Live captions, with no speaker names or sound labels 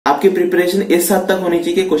आपकी प्रिपरेशन इस हद तक होनी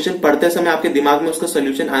चाहिए कि क्वेश्चन पढ़ते समय आपके दिमाग में उसका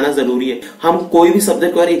सोल्यूशन आना जरूरी है। हम कोई भी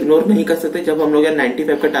सब्जेक्ट को इग्नोर नहीं कर सकते जब हम लोग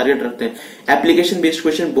 95 का टारगेट रखते हैं। एप्लीकेशन बेस्ड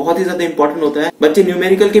क्वेश्चन बहुत ही ज्यादा इंपॉर्टेंट होता है। बच्चे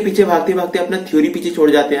न्यूमेरिकल के पीछे भागते भागते अपना थ्योरी पीछे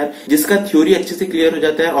छोड़ जाते हैं, जिसका थ्योरी अच्छे से क्लियर हो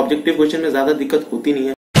जाता है, ऑब्जेक्टिव क्वेश्चन में ज्यादा दिक्कत होती नहीं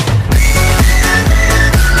है।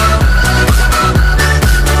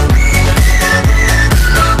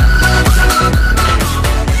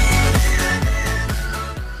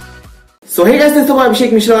 सो हे गाइस, दोस्तों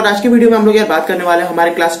अभिषेक मिश्रा और आज की वीडियो में हम लोग यार बात करने वाले हैं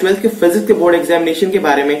हमारे क्लास 12 के फिजिक्स के बोर्ड एग्जामिनेशन के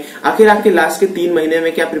बारे में। आखिर आपके लास्ट के 3 महीने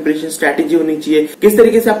में क्या प्रिपरेशन स्ट्रेटेजी होनी चाहिए, किस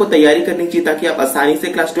तरीके से आपको तैयारी करनी चाहिए ताकि आप आसानी से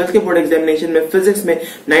क्लास 12 के बोर्ड एग्जामिनेशन में फिजिक्स में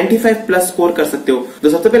 95 प्लस स्कोर कर सकते हो। तो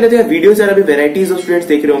सबसे पहले तो यार वीडियो से अभी वेराइटीज ऑफ स्टूडेंट्स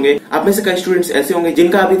देख रहे होंगे। आप में से कई स्टूडेंट्स ऐसे होंगे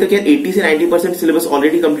जिनका अभी तक यार 80 से 90% सिलेबस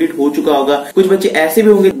ऑलरेडी कंप्लीट हो चुका होगा। कुछ बच्चे ऐसे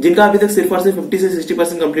भी होंगे जिनका अभी तक सिर्फ और सिर्फ 50 से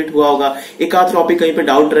 60% कंप्लीट हुआ होगा। एक आध टॉपिक कहीं पर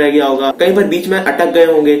डाउट रह गया होगा, कहीं पर बीच में अटक गए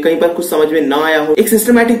होंगे, कहीं पर कुछ समझ में ना आया हो, एक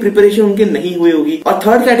सिस्टमैटिक प्रिपरेशन उनकी नहीं हुई होगी। और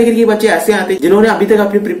थर्ड कैटेगरी के बच्चे ऐसे आते हैं जिन्होंने अभी तक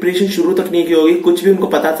अपनी प्रिपरेशन शुरू तक नहीं की होगी, कुछ भी उनको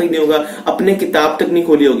पता तक नहीं होगा, अपने किताब तक नहीं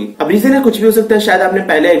खोली होगी। अब रीजन है कुछ भी हो सकता है, शायद आपने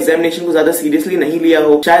पहले एग्जामिनेशन को ज्यादा सीरियसली नहीं लिया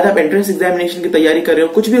हो, शायद आप एंट्रेंस एग्जामिनेशन की तैयारी कर रहे हो,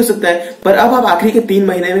 कुछ भी हो सकता है। पर अब आप आखिरी के 3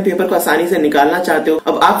 महीने में पेपर को आसानी से निकालना चाहते हो।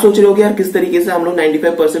 अब आप सोच रहे हो कि यार किस तरीके से हम लोग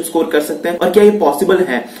 95% स्कोर कर सकते हैं और क्या ये पॉसिबल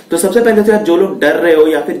है। तो सबसे पहले तो यार जो लोग डर रहे हो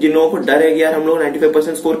या फिर जिन लोगों को डर है कि यार हम लोग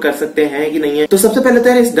 95% स्कोर कर सकते हैं कि नहीं है, तो सबसे पहले तो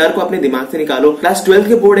यार इस डर को अपने दिमाग से निकालो। क्लास 12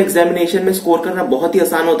 के बोर्ड एग्जामिनेशन में स्कोर करना बहुत ही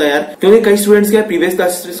आसान होता है यार, क्योंकि कई स्टूडेंट्स के प्रीवियस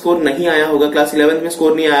क्लास में स्कोर नहीं आया होगा, क्लास 11th में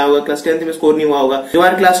स्कोर नहीं आया होगा, क्लास 10th में स्कोर नहीं हुआ होगा। जो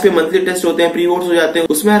हमारे क्लास पे मंथली टेस्ट होते हैं, प्री बोर्ड्स हो जाते हैं,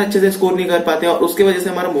 उसमें यार अच्छे से स्कोर नहीं कर पाते हैं और उसकी वजह से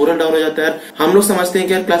हमारा मोरल डाउन हो जाता है। हम लोग समझते हैं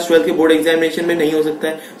कि यार क्लास 12 के बोर्ड एग्जामिनेशन में नहीं हो सकता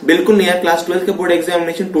है। बिल्कुल नहीं यार, क्लास 12 के बोर्ड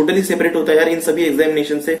एग्जामिनेशन टोटली सेपरेट होता है यार इन सभी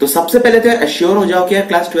एग्जामिनेशन से। तो सबसे पहले तो यार एश्योर हो जाओ कि यार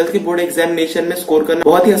क्लास 12 के बोर्ड एग्जामिनेशन में स्कोर करना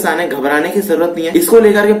बहुत ही आसान है, घबराने की जरूरत नहीं है, इसको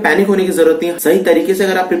लेकर के पैनिक होने की जरूरत नहीं है। सही तरीके से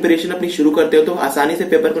अगर आप प्रिपरेशन अपनी शुरू करते हो तो आसानी से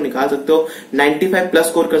पेपर को निकाल सकते हो, 95 प्लस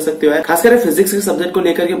स्कोर कर सकते हो यार। खासकर फिजिक्स के सब्जेक्ट को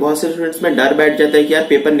लेकर के बहुत से स्टूडेंट्स में डर बैठ जाता है कि यार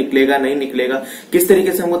पेपर निकलेगा नहीं निकलेगा, किस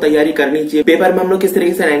तरीके से हमको तैयारी करनी चाहिए, पेपर में हम लोग किस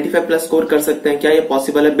तरीके से 95 प्लस स्कोर कर सकते हैं, क्या ये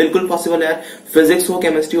पॉसिबल है। बिल्कुल पॉसिबल है यार। फिजिक्स हो,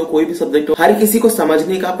 केमिस्ट्री हो, कोई भी सब्जेक्ट हो, हर किसी को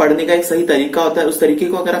समझने का पढ़ने का एक सही तरीका होता है। उस तरीके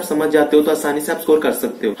को अगर आप समझ जाते हो तो आसानी से आप स्कोर कर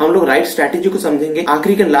सकते हो। हम लोग राइट स्ट्रैटेजी को समझेंगे,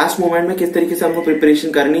 आखिरी के लास्ट मोमेंट में किस तरीके से हमको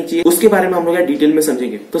प्रिपरेशन करनी चाहिए उसके बारे में हम लोग डिटेल में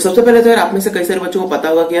समझेंगे। तो सबसे पहले तो यार आप में से कई सारे बच्चों को पता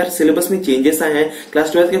होगा कि यार सिलेबस में चेंजेस आए हैं।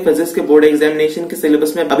 क्लास 12 के फिजिक्स के बोर्ड एग्जामिनेशन के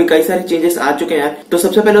सिलेबस में अभी कई सारे चेंजेस आ चुके हैं यार। तो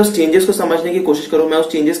सबसे पहले उस चेंजेस को समझने की कोशिश करो। मैं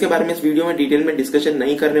उस चेंजेस के बारे में इस वीडियो में डिटेल में डिस्कशन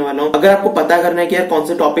नहीं करने वाला हूं। अगर आपको पता करना है कि यार कौन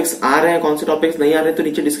से टॉपिक्स आ रहे हैं, कौन से टॉपिक्स नहीं आ रहे, तो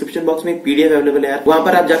नीचे डिस्क्रिप्शन बॉक्स में एक पीडीएफ अवेलेबल है यार, वहां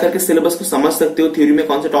पर आप जाकर के सिलेबस को समझ सकते हो, थ्योरी में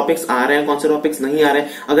कौन से टॉपिक्स आ रहे हैं, कौन से टॉपिक्स नहीं आ रहे हैं।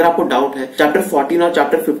 अगर आपको डाउट है, चैप्टर 14 और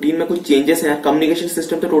चैप्टर 15 में कुछ चेंजेस हैं, कम्युनिकेशन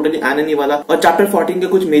सिस्टम तो टोटली आने नहीं वाला और चैप्टर 14 के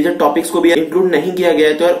कुछ मेजर टॉपिक्स को भी इंक्लूड नहीं किया गया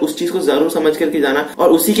है, तो यार उस चीज को जरूर समझ करके जाना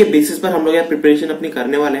और उसी के बेसिस पर हम लोग यार प्रिपरेशन अपनी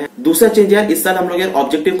करने वाले हैं। दूसरा चेंज यार, इस साल हम लोग यार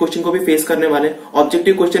ऑब्जेक्टिव क्वेश्चन को भी फेस करने वाले हैं।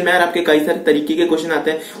 ऑब्जेक्टिव क्वेश्चन में यार आपके कई सारे तरीके के क्वेश्चन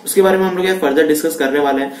आते हैं, उसके बारे में हम लोग यार फर्दर डिस्कस करने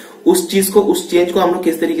वाले हैं। उस चेंज को हम लोग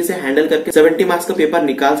किस तरीके से हैंडल करके 70 मार्क्स का पेपर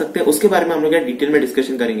निकाल सकते हैं उसके बारे में हम लोग यार डिटेल में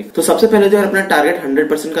डिस्कशन करेंगे। तो सबसे पहले तो यार अपना टारगेट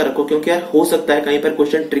 100% का रखो, क्योंकि यार हो सकता है कहीं पर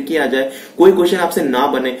क्वेश्चन ट्रिकी आ जाए, कोई क्वेश्चन आपसे ना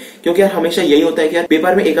बने, क्योंकि यार हमेशा यही होता है कि यार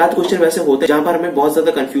पेपर में एक आध क्वेश्चन वैसे होते हैं जहां पर हमें बहुत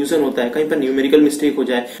ज्यादा कंफ्यूजन होता है, कहीं पर न्यूमेरिकल मिस्टेक हो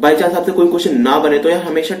जाए, बाई चांस आपसे कोई क्वेश्चन ना बने, तो यार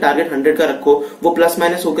हमेशा टारगेट 100 का रखो। वो प्लस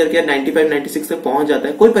माइनस होकर के 95-96 तक पहुंच जाता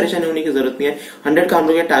है, कोई परेशानी होने की जरूरत नहीं है। 100 का हम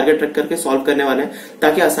लोग टारगेट रख करके सॉल्व करने वाले हैं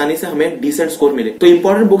ताकि आसानी से हमें डिसेंट स्कोर मिले। तो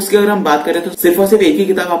इंपॉर्टेंट बुक्स की अगर हम बात करें तो सिर्फ और सिर्फ एक ही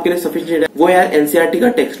किताब आपके लिए सफिशिएंट है, वो यार एनसीईआरटी का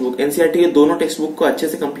टेक्स्ट बुक। एनसीईआरटी के दोनों टेक्स्ट बुक को अच्छे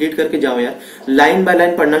से कंप्लीट करके जाओ यार, लाइन बाय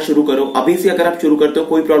लाइन पढ़ना शुरू करो। अभी से अगर आप शुरू करते हो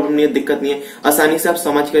कोई प्रॉब्लम नहीं है, दिक्कत नहीं है, आसानी से आप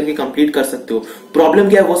समझ करके कंप्लीट कर सकते हो। प्रॉब्लम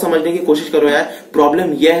क्या है वो समझने की कोशिश करो यार।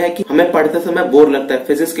 प्रॉब्लम यह है कि हमें पढ़ते समय बोर लगता है,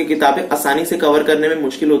 फिजिक्स की किताबें आसानी से कवर करने में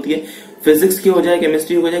मुश्किल होती है, फिजिक्स की हो जाए,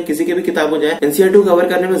 केमिस्ट्री हो जाए, किसी की भी किताब हो जाए, एनसीईआरटी कवर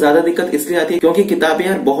करने में ज्यादा दिक्कत इसलिए आती है क्योंकि किताबें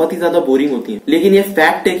यार बहुत ही ज्यादा बोरिंग होती हैं। लेकिन ये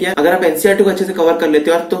फैक्ट है कि यार अगर आप एनसीईआरटी को अच्छे से कवर कर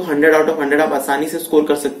लेते हो यार तो 100 आउट ऑफ 100 आप आसानी से स्कोर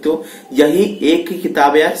कर सकते हो। यही एक ही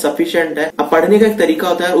किताब यार सफिशिएंट है। अब पढ़ने का एक तरीका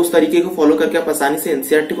होता है, उस तरीके को फॉलो करके आप आसानी से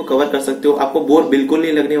एनसीईआरटी को कवर कर सकते हो, आपको बोर बिल्कुल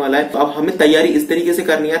नहीं लगने वाला है। तो अब हमें तैयारी इस तरीके से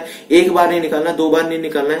करनी है, एक बार नहीं निकालना, 2 बार नहीं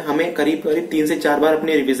निकालना है, हमें करीब करीब 3 से 4 बार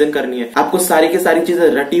अपनी रिविजन करनी है। आपको सारी की सारी चीजें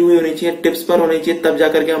रटी हुई होनी चाहिए, टिप्स पर होनी चाहिए, तब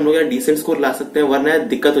जाकर के हम लोग यार डिसेंट स्कोर ला सकते हैं, वरना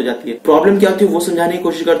दिक्कत हो जाती है। प्रॉब्लम क्या होती है वो समझाने की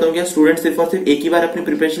कोशिश करता हूँ कि स्टूडेंट सिर्फ और सिर्फ एक ही बार अपनी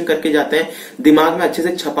प्रिपरेशन करके जाते हैं, दिमाग में अच्छे से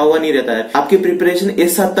छपा हुआ नहीं रहता है। आपकी प्रिपरेशन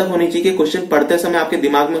इस हद तक होनी चाहिए कि क्वेश्चन पढ़ते समय आपके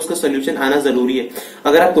दिमाग में उसका सोल्यूशन आना जरूरी है।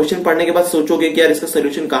 अगर आप क्वेश्चन पढ़ने के बाद सोचोगे कि यार इसका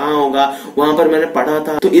सोल्यूशन कहाँ होगा, वहां पर मैंने पढ़ा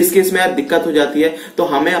था, तो इस केस में यार दिक्कत हो जाती है। तो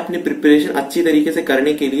हमें अपनी प्रिपरेशन अच्छी तरीके से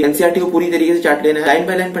करने के लिए एनसीईआरटी को पूरी तरीके से चाट लेना है, लाइन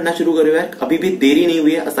बाय लाइन पढ़ना शुरू करो यार, अभी भी देरी नहीं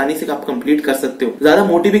हुई है, आसानी से आप कंप्लीट कर सकते हो। ज्यादा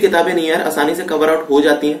मोटी भी किताबें नहीं यार, आसानी से कवर आउट हो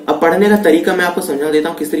जाती है। अब पढ़ने पढ़ने का तरीका मैं आपको समझा देता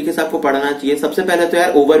हूँ किस तरीके से आपको पढ़ना चाहिए। सबसे पहले तो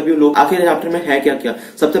यार ओवरव्यू लो, आखिर चैप्टर में है क्या क्या।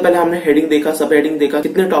 सबसे पहले हमने हेडिंग देखा, सब हेडिंग देखा,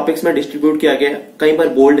 कितने टॉपिक्स में डिस्ट्रीब्यूट किया गया, कहीं पर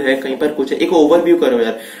बोल्ड है, कहीं पर कुछ है। एक ओवरव्यू करो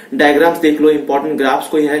यार, डायग्राम्स देख लो, इंपॉर्टेंट ग्राफ्स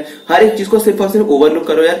कोई है, हर एक चीज को सिर्फ और सिर्फ ओवरलुक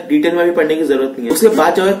करो यार, डिटेल में भी पढ़ने की जरूरत नहीं है। उसके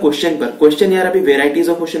बाद जाओ यार क्वेश्चन पर। क्वेश्चन यार अभी वेराइटीज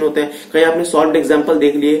ऑफ क्वेश्चन होते हैं, कहीं आपने सॉल्व्ड एग्जांपल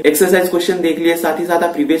देख लिए, एक्सरसाइज क्वेश्चन देख लिए, साथ ही साथ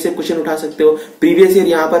आप प्रीवियस ईयर क्वेश्चन उठा सकते हो। प्रीवियस ईयर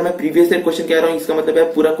यहाँ पर मैं प्रीवियस ईयर क्वेश्चन कह रहा हूँ, इसका मतलब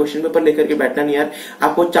यार पूरा क्वेश्चन पेपर लेकर के बैठना नहीं यार,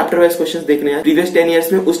 आपको चैप्टर वाइज क्वेश्चन देखने हैं। प्रीवियस 10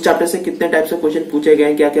 ईयर्स में उस चैप्टर से कितने टाइप से क्वेश्चन पूछे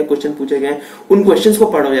गए, क्या क्या क्वेश्चन पूछे गए, उन क्वेश्चन को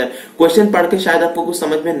पढ़ो यार। क्वेश्चन पढ़ के शायद आपको कुछ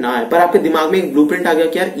समझ में ना आए, पर आपके दिमाग में एक ब्लूप्रिंट आ गया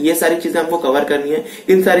कि यार ये सारी चीजें हमको कवर करनी है,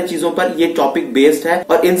 इन सारी चीजों पर ये टॉपिक बेस्ड है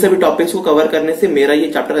और इन सभी टॉपिक्स को कवर करने से मेरा ये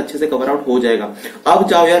चैप्टर अच्छे से कवर आउट हो जाएगा। अब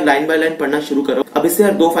जाओ यार लाइन बाय लाइन पढ़ना शुरू करो। अब इससे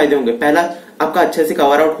यार दो फायदे होंगे, पहला आपका अच्छे से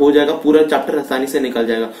कवर आउट हो जाएगा, पूरा चैप्टर आसानी से निकल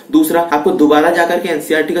जाएगा। दूसरा, आपको दोबारा जाकर के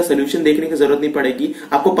एनसीईआरटी का सोल्यूशन देखने की जरूरत नहीं पड़ेगी,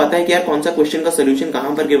 आपको पता है कि यार कौन सा क्वेश्चन का सोल्यूशन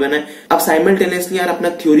कहां पर गिवन है। आप साइमल्टेनियसली यार अपना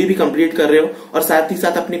थ्योरी भी कंप्लीट कर रहे हो और साथ ही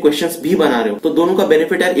साथ अपने क्वेश्चंस भी बना रहे हो, तो दोनों का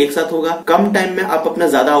बेनिफिट यार एक साथ होगा। कम टाइम में आप अपना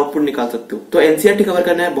ज्यादा आउटपुट निकाल सकते हो। तो एनसीईआरटी कवर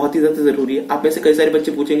करना है बहुत ही ज्यादा जरूरी है। आप में से कई सारे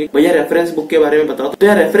बच्चे पूछेंगे भैया रेफरेंस बुक के बारे में बताओ, तो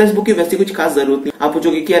यार रेफरेंस बुक की वैसी कुछ खास जरूरत नहीं। आप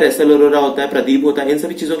पूछोगे कि यार एसएल अरोरा होता है, प्रदीप होता है, इन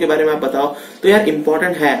सभी चीजों के बारे में आप बताओ, तो यार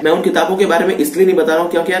इंपॉर्टेंट है। मैं उन किताबों के बारे में इसलिए नहीं बता रहा हूँ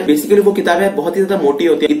क्योंकि यार बेसिकली वो किताबें बहुत ही ज्यादा मोटी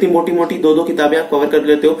होती है, इतनी मोटी मोटी दो किताबें आप कवर कर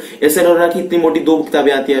लेते हो। एसएल अरोरा की इतनी मोटी 2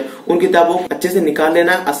 किताबें आती है, उन किताबों को अच्छे से निकाल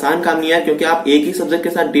लेना आसान काम नहीं है, क्योंकि आप एक ही सब्जेक्ट के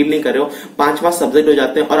साथ डील नहीं कर रहे हो, 5 सब्जेक्ट हो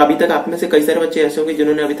जाते हैं। और अभी तक आप में से कई सारे बच्चे ऐसे होंगे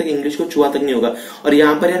जिन्होंने अभी तक इंग्लिश को छुआ तक नहीं होगा, और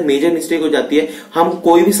यहाँ पर यार मेजर मिस्टेक हो जाती है। हम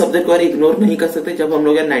कोई भी सब्जेक्ट को यार इग्नोर नहीं कर सकते। जब हम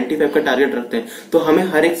लोग यार 95 का टारगेट रखते हैं तो हमें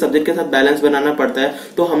हर एक सब्जेक्ट के साथ बैलेंस बनाना पड़ता है।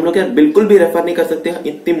 तो हम लोग यार बिल्कुल भी रेफर नहीं कर सकते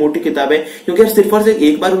इतनी मोटी किताबें, क्योंकि यार सिर्फ और सिर्फ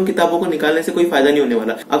एक बार उन किताबों को निकालने से कोई फायदा नहीं होने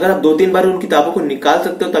वाला। अगर आप 2-3 बार उन किताबों को निकाल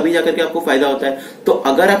सकते हो तभी जाकर के आपको फायदा होता है। तो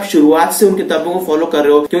अगर आप शुरुआत से उन किताबों को फॉलो कर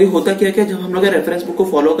रहे हो, क्योंकि होता क्या है, जब हम लोग रेफरेंस बुक को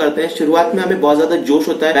फॉलो करते हैं शुरुआत में हमें बहुत ज्यादा जोश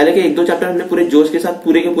होता है, पहले के 1-2 चैप्टर हमने पूरे जोश के साथ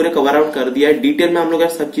पूरे के पूरे कवर आउट कर दिया है, डिटेल में हम लोग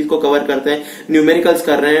सब चीज को कवर करते हैं, न्यूमेरिकल्स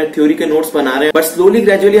कर रहे हैं, थ्योरी के नोट्स बना रहे हैं, बट स्लोली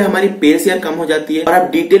ग्रेजुअली हमारी पेस यार कम हो जाती है और आप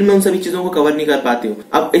डिटेल में उन सभी चीजों को कवर नहीं कर पाते हो।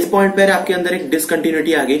 अब इस पॉइंट पर आपके अंदर एक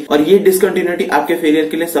डिसकंटिन्यूटी आ गई और ये डिसकंटिन्यूटी आपके फेलियर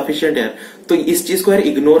के लिए सफिशिएंट है। तो इस चीज को यार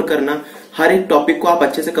इग्नोर करना, हर एक टॉपिक को आप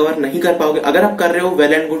अच्छे से कवर नहीं कर पाओगे। अगर आप कर रहे हो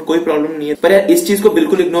वेल एंड गुड, कोई प्रॉब्लम नहीं है, पर यार इस चीज को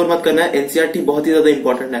बिल्कुल इग्नोर मत करना है। एनसीईआरटी बहुत ही ज्यादा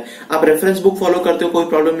इंपॉर्टेंट है। आप रेफरेंस बुक फॉलो करते हो कोई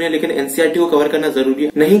प्रॉब्लम नहीं है, लेकिन एनसीईआरटी को कवर करना जरूरी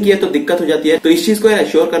है। नहीं किया तो दिक्कत हो जाती है। तो इस चीज को यार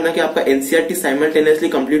एश्योर करना कि आपका एनसीईआरटी साइमल्टेनियसली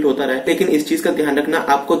कंप्लीट होता रहे। लेकिन इस चीज का ध्यान रखना,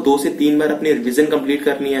 आपको 2 से 3 बार अपनी रिविजन कंप्लीट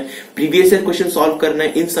करनी है, प्रीवियस ईयर क्वेश्चन सॉल्व करना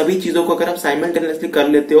है। इन सभी चीजों को अगर आप साइमल्टेनियसली कर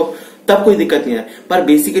लेते हो तब कोई दिक्कत नहीं है, पर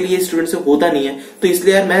बेसिकली ये स्टूडेंट से होता नहीं है। तो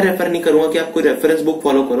इसलिए यार मैं रेफर नहीं करूंगा कि आप कोई रेफरेंस बुक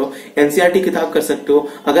फॉलो करो, एनसीईआरटी किताब कर सकते हो।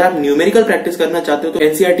 अगर आप न्यूमेरिकल प्रैक्टिस करना चाहते हो तो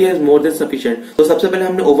NCERT is more than sufficient. तो सबसे पहले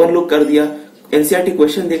हमने ओवरलुक कर दिया, एनसीईआरटी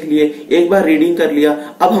क्वेश्चन देख लिए, एक बार रीडिंग कर लिया,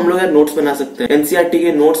 अब हम लोग यार नोट्स बना सकते हैं। एनसीईआरटी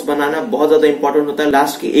के नोट्स बनाना बहुत ज्यादा इंपॉर्टेंट होता है।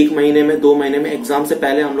 लास्ट के 1 महीने में 2 महीने में एग्जाम से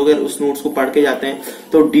पहले हम लोग यार उस नोट्स को पढ़ के जाते हैं,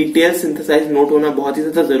 तो डिटेल सिंथेसाइज नोट होना बहुत ही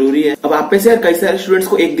ज्यादा जरूरी है। अब आप में से यार कई सारे स्टूडेंट्स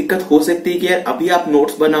को एक दिक्कत हो सकती है कि यार अभी आप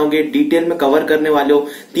नोट्स बनाओगे, डिटेल में कवर करने वाले हो,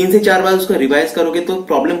 3 से 4 बार उसको रिवाइज करोगे तो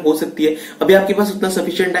प्रॉब्लम हो सकती है। अभी आपके पास उतना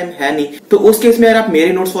सफिशिएंट टाइम है नहीं, तो उस केस में यार आप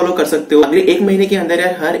मेरे नोट्स फॉलो कर सकते हो। अगले 1 महीने के अंदर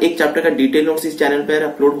यार हर एक चैप्टर का डिटेल नोट्स इस चैनल पर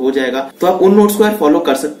अपलोड हो जाएगा, तो आप उन नोट्स को यार फॉलो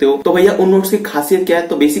कर सकते हो। तो भैया उन नोट्स की खासियत क्या है?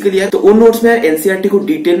 तो बेसिकली यार तो उन नोट्स में एनसीईआरटी को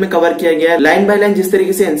डिटेल में कवर किया गया है, लाइन बाय लाइन जिस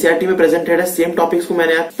तरीके से एनसीईआरटी में प्रेजेंटेड है, सेम टॉपिक्स को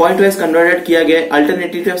मैंने पॉइंट वाइज कन्वर्टेड किया गया है।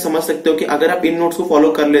 अल्टरनेटिव आप समझ सकते हो कि अगर आप इन नोट्स को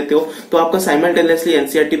फॉलो कर लेते हो तो आपका साइमल्टेनियसली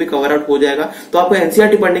एनसीईआरटी भी कवर आउट हो जाएगा। तो आपको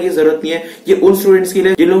एनसीईआरटी पढ़ने की जरूरत नहीं है। ये उन स्टूडेंट्स के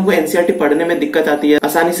लिए जिन लोगों को एनसीईआरटी पढ़ने में दिक्कत आती है,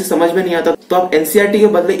 आसानी से समझ में नहीं आता, तो आप एनसीईआरटी के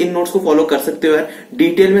बदले इन नोट्स को फॉलो कर सकते हो यार।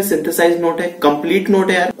 डिटेल में सिंथेसाइज नोट है, कंप्लीट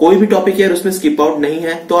नोट है यार, कोई भी टॉपिक यार उसमें स्किप आउट नहीं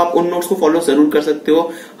है, तो आप उन नोट्स को फॉलो जरूर कर सकते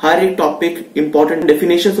हो। हर एक टॉपिक इंपॉर्टेंट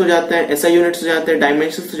डेफिनेशंस हो जाते हैं, एसआई यूनिट्स हो जाते हैं,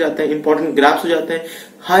 डायमेंशंस हो जाते हैं, इंपॉर्टेंट ग्राफ्स हो जाते हैं,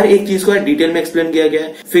 हर एक चीज को डिटेल में एक्सप्लेन किया गया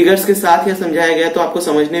है, फिगर्स के साथ या समझाया गया है, तो आपको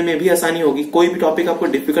समझने में भी आसानी होगी। कोई भी टॉपिक आपको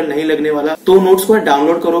डिफिकल्ट नहीं लगने वाला। तो नोट्स को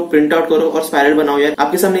डाउनलोड करो, प्रिंट आउट करो और स्पाइरल बनाओ यार।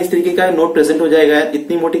 आपके सामने इस तरीके का नोट प्रेजेंट हो जाएगा यार,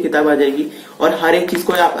 इतनी मोटी किताब आ जाएगी और हर एक चीज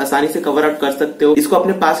को आप आसानी से कवर आउट कर सकते हो। इसको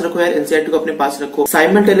अपने पास रखो यार, एनसीईआरटी को अपने पास रखो,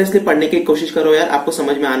 साइमल्टेनियसली पढ़ने की कोशिश करो यार, आपको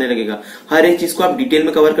समझ में आने लगेगा। हर एक चीज को आप डिटेल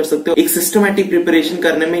में कवर कर सकते हो। एक सिस्टमैटिक प्रिपरेशन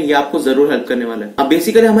करने में ये आपको जरूर हेल्प करने वाला है। अब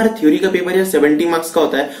बेसिकली हमारा थ्योरी का पेपर यार 70 मार्क्स का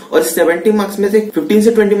होता है और 70 मार्क्स में से 15 से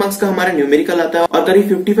से 20 मार्क्स का हमारा न्यूमेरिकल आता है और करीब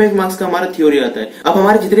 55 मार्क्स का हमारा थ्योरी आता है। अब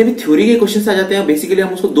हमारे जितने भी थ्योरी के क्वेश्चन आ जाते हैं बेसिकली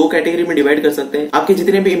हम उसको दो कैटेगरी में डिवाइड कर सकते हैं। आपके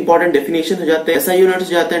जितने भी इंपॉर्टेंट डेफिनेशन हो जाते हैं, एसआई यूनिट्स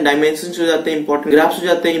हो जाते हैं, डायमेंशंस हो जाते हैं, इंपॉर्टेंट ग्राफ्स हो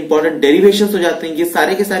जाते हैं, इंपॉर्टेंट डेरिवेशंस हो जाते हैं, ये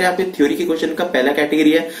सारे के सारे आपके थ्योरी के क्वेश्चन का पहला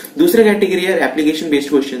कैटेगरी है। दूसरा कैटेगरी है एप्लीकेशन बेस्ड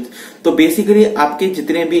क्वेश्चन। तो बेसिकली आपके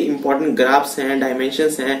जितने भी इंपॉर्टेंट ग्राफ्स हैं,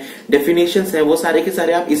 डायमेंशंस हैं, डेफिनेशंस हैं, वो सारे के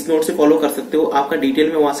सारे आप इस नोट से फॉलो कर सकते हो, आपका डिटेल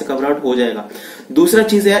में वहां से कवर आउट हो जाएगा। दूसरा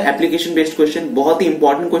चीज है एप्लीकेशन बेस्ड क्वेश्चन, बहुत ही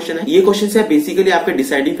इंपॉर्टेंट क्वेश्चन है। ये क्वेश्चन से बेसिकली आपके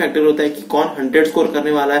डिसाइडिंग फैक्टर होता है कि कौन 100 स्कोर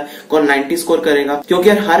करने वाला है, कौन 90 स्कोर करेगा, क्योंकि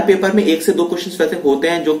यार हर पेपर में 1 से 2 क्वेश्चन वैसे होते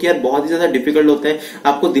हैं जो कि यार बहुत ही ज्यादा डिफिकल्ट होते हैं,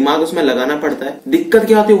 आपको दिमाग उसमें लगाना पड़ता है। दिक्कत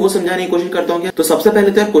क्या होती है वो समझाने की कोशिश करता हूँ। तो सबसे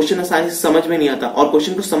पहले तो यार क्वेश्चन आसानी से समझ में नहीं आता, और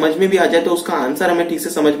क्वेश्चन को समझ में भी आ जाए तो उसका आंसर हमें ठीक से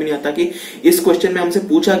समझ में नहीं आता कि इस क्वेश्चन में हमसे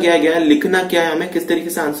पूछा गया है, लिखना क्या है, हमें किस तरीके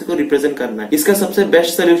से आंसर को रिप्रेजेंट करना है। इसका सबसे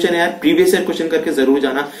बेस्ट सोल्यूशन है यार प्रीवियस ईयर क्वेश्चन करके जरूर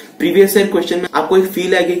जाना। प्रीवियस ईयर क्वेश्चन में आपको एक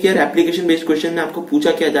फील आएगी कि यार एप्लीकेशन बेस्ड क्वेश्चन में आपको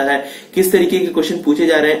पूछा क्या जा रहा है, किस तरीके के क्वेश्चन पूछे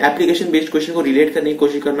जा रहे हैं, एप्लीकेशन बेस्ड क्वेश्चन को रिलेट करने की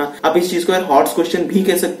कोशिश करना। आप इस चीज को यार हॉट्स क्वेश्चन भी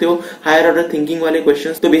कह सकते हो, हायर ऑर्डर थिंकिंग वाले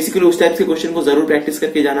क्वेश्चन। तो बेसिकली उस टाइप के क्वेश्चन को जरूर प्रैक्टिस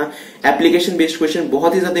करके जाना। एप्लीकेशन बेस्ड क्वेश्चन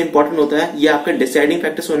बहुत ही ज्यादा इंपॉर्टेंट होता है, ये आपका डिसाइडिंग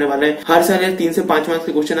फैक्टर्स होने वाले हैं। हर साल 3 से 5 मार्क्स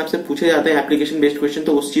के क्वेश्चन आपसे पूछे जाते हैं एप्लीकेशन बेस्ड क्वेश्चन,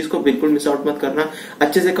 तो उस चीज को बिल्कुल मिस आउट मत करना,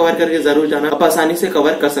 अच्छे से कवर करके जरूर जाना, आप आसानी से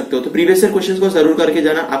कवर कर सकते हो। तो प्रीवियस ईयर क्वेश्चन को जरूर करके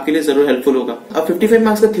जाना, आपके लिए जरूर हेल्पफुल होगा। अब 55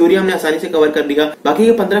 मार्क्स का थ्योरी हमने आसानी से कवर कर दिया, बाकी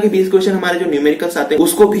के 15 के 20 क्वेश्चन हमारे जो न्यूमेरिकल्स आते हैं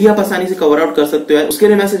उसको भी आप आसानी से कवर आउट कर सकते हो। उसके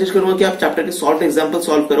लिए मैं सजेस्ट करूंगा कि आप चैप्टर के सॉल्व एग्जांपल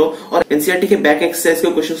सॉल्व करो और एनसीईआरटी के बैक एक्सरसाइज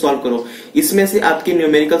के क्वेश्चन सॉल्व करो, इसमें से आपकी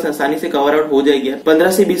न्यूमेरिकल्स आसानी से कवर आउट हो जाएगी।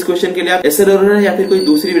 15 से 20 क्वेश्चन के लिए आप एसएलआर या फिर कोई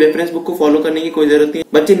दूसरी रेफरेंस बुक को फॉलो करने की कोई जरूरत नहीं।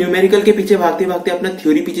 बच्चे न्यूमेरिकल के पीछे भागते भागते अपना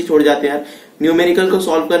थ्योरी पीछे छोड़ जाते हैं यार। न्यूमेरिकल को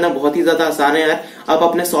सॉल्व करना बहुत ही ज्यादा आसान है यार। आप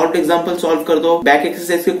अपने सॉल्व एग्जांपल सॉल्व कर दो, बैक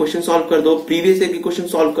एक्सरसाइज के क्वेश्चन सॉल्व कर दो, प्रीवियस ईयर के क्वेश्चन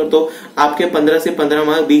सॉल्व कर दो, आपके 15 से 15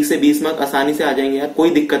 मार्क, 20 से 20 मार्क आसानी से आ जाएंगे यार, कोई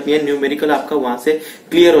दिक्कत नहीं है। न्यूमेरिकल आपका वहां से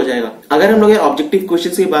क्लियर हो जाएगा। अगर हम लोग ऑब्जेक्टिव क्वेश्चन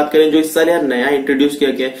की बात करें जो इस साल यार नया इंट्रोड्यूस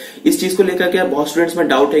किया गया है, इस चीज को लेकर के बहुत स्टूडेंट्स में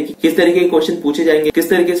डाउट है कि किस तरीके के क्वेश्चन पूछे जाएंगे, किस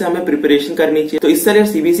तरीके से हमें प्रिपरेशन करनी चाहिए। तो इस साल यार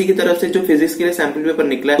सीबीएसई की तरफ से जो फिजिक्स के लिए सैंपल पेपर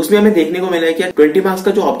निकला है उसमें हमें देखने को मिला है कि 20 मार्क्स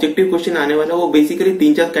का जो ऑब्जेक्टिव क्वेश्चन आने वाला है वो बेसिकली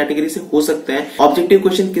 3-4 कैटेगरी से हो सकते हैं। ऑब्जेक्टिव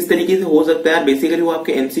क्वेश्चन किस तरीके से हो सकता है, बेसिकली वो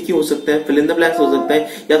आपके एमसीक्यू हो सकता है, फिल इन द ब्लैंक्स हो सकता है,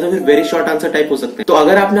 या तो फिर वेरी शॉर्ट आंसर टाइप हो सकते हैं। तो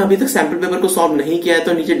अगर आपने अभी तक सैंपल पेपर को सॉल्व नहीं किया है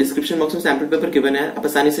तो नीचे डिस्क्रिप्शन बॉक्स में सैंपल पेपर गिवन है, आप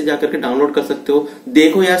आसानी से जाकर के डाउनलोड कर सकते हो।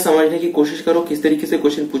 देखो यार, समझने की कोशिश करो किस तरीके से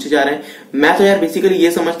क्वेश्चन पूछे जा रहे हैं। मैं तो यार बेसिकली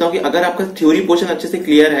ये समझता हूँ कि अगर आपका थ्योरी पोर्शन अच्छे से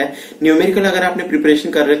क्लियर है, न्यूमेरिकल अगर आपने प्रिपरेशन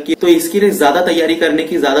कर रखी है, तो इसके लिए ज्यादा तैयारी करने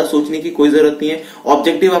की, ज्यादा सोचने की कोई जरूरत नहीं है।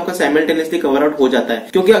 ऑब्जेक्टिव आपका साइमल्टेनियसली कवर आउट हो जाता है।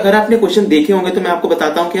 क्योंकि अगर आपने क्वेश्चन देखे होंगे तो मैं आपको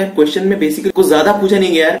बताता हूँ कि यार क्वेश्चन में बेसिकली कुछ ज्यादा पूछा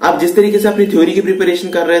नहीं गया है। आप जिस तरीके से अपनी थ्योरी की प्रिपरेशन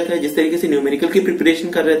कर रहे थे, जिस तरीके से न्यूमेरिकल की प्रिपरेशन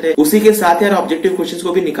कर रहे थे, उसी के साथ यार ऑब्जेक्टिव क्वेश्चंस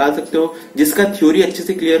को भी निकाल सकते हो, जिसका थ्योरी अच्छे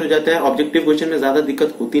से क्लियर हो जाता है। ऑब्जेक्टिव क्वेश्चन में ज्यादा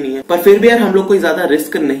दिक्कत होती नहीं है। पर फिर भी यार हम लोग कोई ज्यादा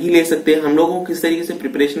रिस्क नहीं ले सकते। हम लोगों को किस तरीके से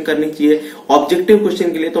प्रिपरेशन करनी चाहिए ऑब्जेक्टिव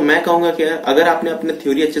क्वेश्चन के लिए, तो मैं कहूंगा कि यार अगर आपने अपने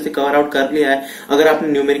थ्योरी अच्छे से कवर आउट कर लिया है, अगर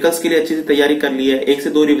आपने न्यूमेरिकल्स के लिए अच्छे से तैयारी कर ली है, 1 से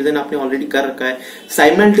 2 रिविजन आपने ऑलरेडी कर रखा है,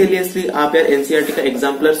 साइमल्टेनियसली आप यार एनसीईआरटी का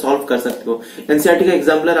एग्जाम्पलर सॉल्व कर सकते हो। एनसीईआरटी का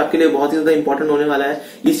एग्जाम्पलर आपके लिए बहुत ही ज्यादा इंपॉर्टेंट होने वाला है।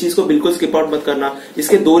 इस चीज को बिल्कुल स्किप आउट मत करना।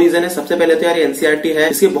 इसके 2 रीजन है। सबसे पहले तो यार एनसीईआरटी है,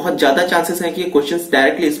 इसके बहुत ज्यादा चांसेस हैं कि ये क्वेश्चंस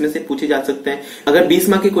डायरेक्टली इसमें से पूछे जा सकते हैं। अगर 20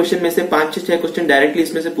 मार्क के क्वेश्चन में से 5 से 6 क्वेश्चन डायरेक्टली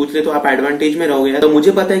इसमें से पूछ ले तो आप एडवांटेज में रहोगे। तो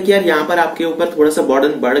मुझे पता है कि यार यहाँ पर आपके ऊपर थोड़ा सा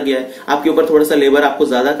बर्डन बढ़ गया है, आपके ऊपर थोड़ा सा लेबर आपको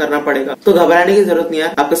ज्यादा करना पड़ेगा। तो घबराने की जरूरत नहीं है,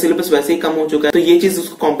 आपका सिलेबस वैसे ही कम हो चुका है, तो ये चीज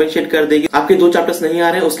उसको कॉम्पेंसेट कर देगी। आपके 2 चैप्टर्स नहीं आ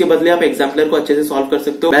रहे हैं, उसके बदले आप एग्जाम्पलर को अच्छे से सॉल्व कर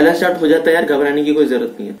सकते हो। बैलेंस चार्ट हो जाता है यार, घबराने की कोई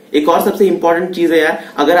जरूरत नहीं है। एक और सबसे इंपॉर्टेंट चीज है यार,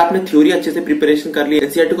 अगर आपने थ्योरी अच्छे से प्रिपरेशन कर लिया,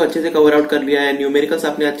 एनसीईआरटी को अच्छे से कवर आउट कर लिया है, न्यूमेरिकल्स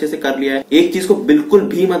आपने अच्छे से कर लिया है, एक चीज को बिल्कुल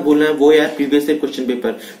भी मत भूलना है, वो यार previous year question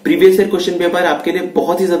paper. Previous year question paper आपके लिए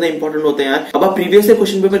बहुत ही ज्यादा इंपॉर्टेंट होते हैं यार। अब आप प्रीवियस ईयर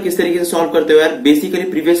क्वेश्चन पेपर किस तरीके से सॉल्व करते हो यार, basically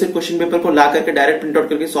previous year question paper को ला करके डायरेक्ट प्रिंट आउट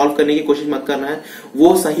करके सॉल्व करने की कोशिश मत करना है,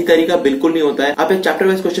 वो सही तरीका बिल्कुल नहीं होता है। आप एक चैप्टर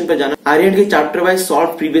वाइज क्वेश्चन पर जाना। आर्यन के chapter wise solve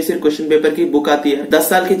previous year question paper की बुक आती है। 10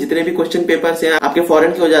 साल के जितने भी क्वेश्चन पेपर्स हैं आपके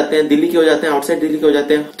फॉरेन के हो जाते हैं, दिल्ली के हो जाते हैं, आउटसाइड दिल्ली के हो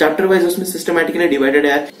जाते हैं, चैप्टर वाइज उसमें सिस्टमैटिकली डिवाइडेड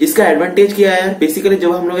है। इसका एडवांटेज क्या है यार, बेसिकली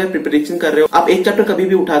जब हम लोग यार प्रिपरेशन कर रहे हो, आप एक चैप्टर कभी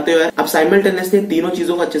भी उठाते हो यार, आप साइमल्टेनियसली तीनों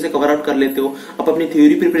चीजों को अच्छे से कवर आउट कर लेते हो। आप अपनी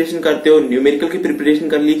थ्योरी प्रिपरेशन करते हो, न्यूमेरिकल की प्रिपरेशन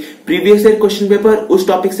कर ली, प्रीवियस ईयर क्वेश्चन पेपर उस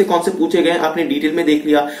टॉपिक से कौन से पूछे गए आपने डिटेल में देख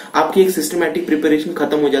लिया, आपकी एक सिस्टमैटिक प्रिपरेशन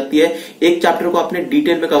खत्म हो जाती है। एक चैप्टर को आपने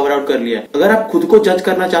डिटेल में कवर आउट कर लिया। अगर आप खुद को जज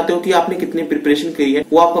करना चाहते हो कि आपने कितनी प्रिपरेशन करी है,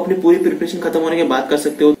 वो आप अपनी पूरी प्रिपरेशन खत्म होने के बाद कर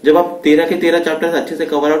सकते हो। जब आप 13 के 13 चैप्टर्स अच्छे से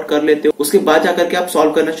कवर आउट कर लेते हो, उसके बाद जाकर के आप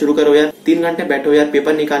सॉल्व करना शुरू करो यार। 3 घंटे बैठो यार,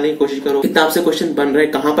 पेपर निकालने की कोशिश करो, कितना आपसे क्वेश्चन बन रहा है,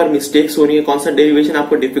 कहां पर मिस्टेक्स हो रही है, कौन सा डेरिवेशन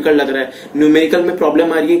आपको डिफिकल्ट लग रहा है, न्यूमेरिकल में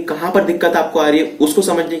प्रॉब्लम आ रही है, कहां पर दिक्कत आपको आ रही है, उसको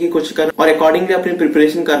समझने की कोशिश करना और अकॉर्डिंगली अपनी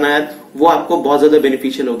प्रिपरेशन करना है। वो आपको बहुत ज्यादा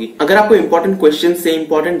बेनिफिशियल होगी। अगर आपको इंपॉर्टेंट क्वेश्चन से,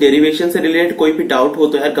 इंपॉर्टेंट डेरिवेशन से रिलेटेड कोई भी डाउट हो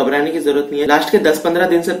तो यार घबराने की जरूरत नहीं है। लास्ट के 10-15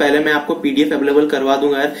 दिन से पहले मैं आपको पीडीएफ अवेलेबल करवा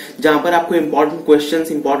दूंगा यार, जहां पर आपको important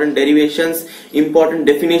questions, important derivations, important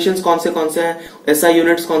definitions कौन से हैं, एसआई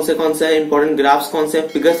यूनिट्स कौन से हैं, इंपॉर्टेंट ग्राफ्स कौन से हैं,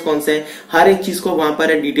 फिगर्स कौन से हैं, हर एक चीज को वहां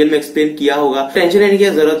पर डिटेल में एक्सप्लेन किया होगा। टेंशन लेने की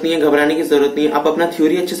जरूरत नहीं है, घबराने की जरूरत नहीं है। आप अपना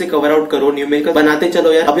थ्योरी अच्छे से कवर आउट करो, न्यूमेरिकल बनाते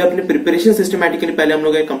चलो यार। अभी अपनी प्रिपरेशन सिस्टमैटिकली पहले हम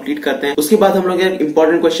लोग कंप्लीट करते हैं, उसके बाद हम लोग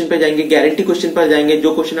इंपॉर्टेंट क्वेश्चन पे जाएंगे, गारंटी क्वेश्चन पर जाएंगे,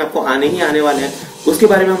 जो क्वेश्चन आपको आने ही आने वाले हैं उसके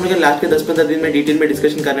बारे में हम लोग लास्ट के 10-15 दिन में डिटेल में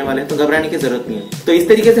डिस्कशन करने वाले हैं, तो घबराने की जरूरत नहीं है। तो इस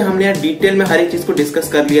तरीके से हमने यार डिटेल में हर एक चीज को डिस्कस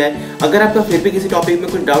कर लिया है। अगर आपका फिर भी किसी टॉपिक में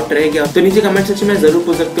कुछ डाउट रह गया तो नीचे कमेंट सेक्शन में जरूर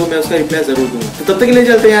पूछ सकते हो, मैं उसका रिप्लाई जरूर दूंगा। तो तब तक के लिए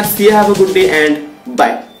चलते हैं यार, सी you, have a good day and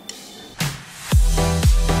bye.